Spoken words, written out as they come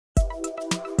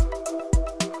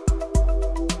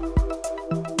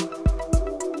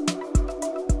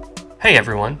Hey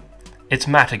everyone, it's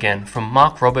Matt again from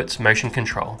Mark Roberts Motion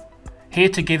Control, here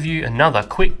to give you another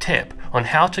quick tip on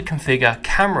how to configure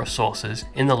camera sources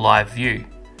in the live view.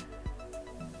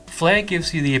 Flair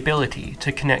gives you the ability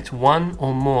to connect one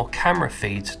or more camera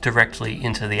feeds directly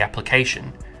into the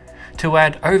application, to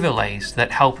add overlays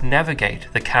that help navigate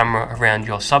the camera around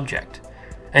your subject,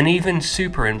 and even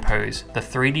superimpose the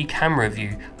 3D camera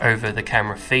view over the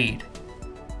camera feed.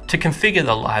 To configure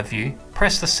the live view,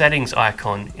 press the settings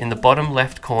icon in the bottom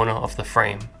left corner of the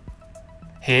frame.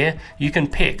 Here you can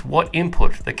pick what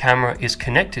input the camera is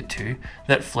connected to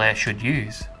that Flair should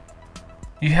use.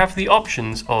 You have the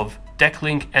options of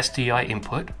Decklink SDI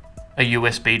input, a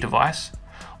USB device,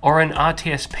 or an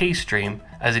RTSP stream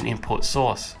as an input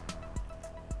source.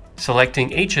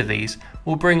 Selecting each of these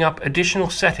will bring up additional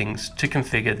settings to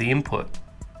configure the input.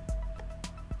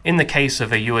 In the case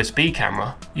of a USB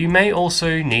camera, you may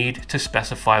also need to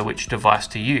specify which device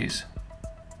to use.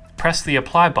 Press the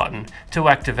Apply button to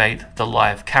activate the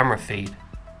live camera feed.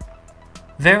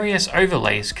 Various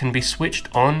overlays can be switched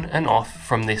on and off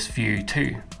from this view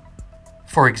too.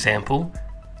 For example,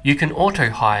 you can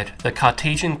auto-hide the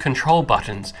Cartesian control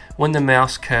buttons when the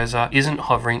mouse cursor isn't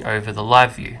hovering over the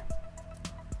live view.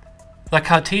 The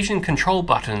Cartesian control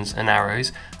buttons and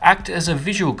arrows act as a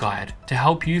visual guide to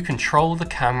help you control the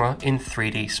camera in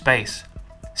 3D space,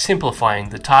 simplifying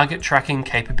the target tracking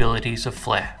capabilities of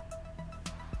Flair.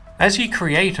 As you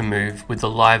create a move with the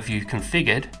live view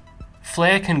configured,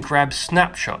 Flair can grab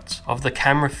snapshots of the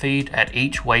camera feed at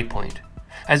each waypoint,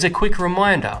 as a quick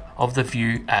reminder of the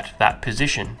view at that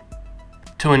position.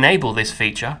 To enable this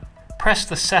feature, press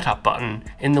the Setup button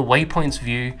in the Waypoints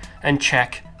view and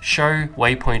check Show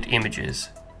Waypoint Images.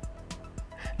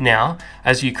 Now,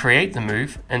 as you create the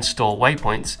move and store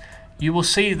waypoints, you will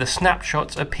see the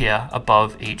snapshots appear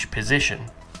above each position.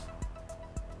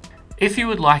 If you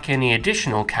would like any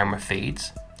additional camera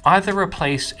feeds, either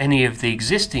replace any of the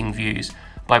existing views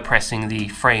by pressing the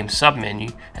Frame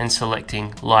submenu and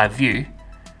selecting Live View,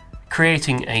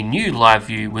 creating a new live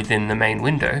view within the main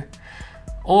window,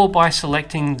 or by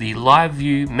selecting the Live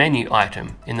View menu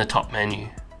item in the top menu.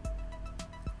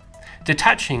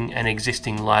 Detaching an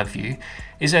existing live view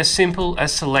is as simple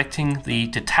as selecting the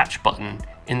Detach button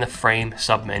in the Frame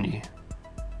submenu.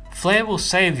 Flair will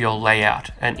save your layout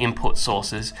and input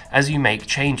sources as you make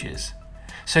changes,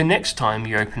 so next time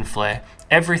you open Flair,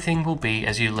 everything will be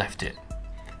as you left it.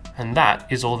 And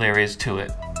that is all there is to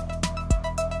it.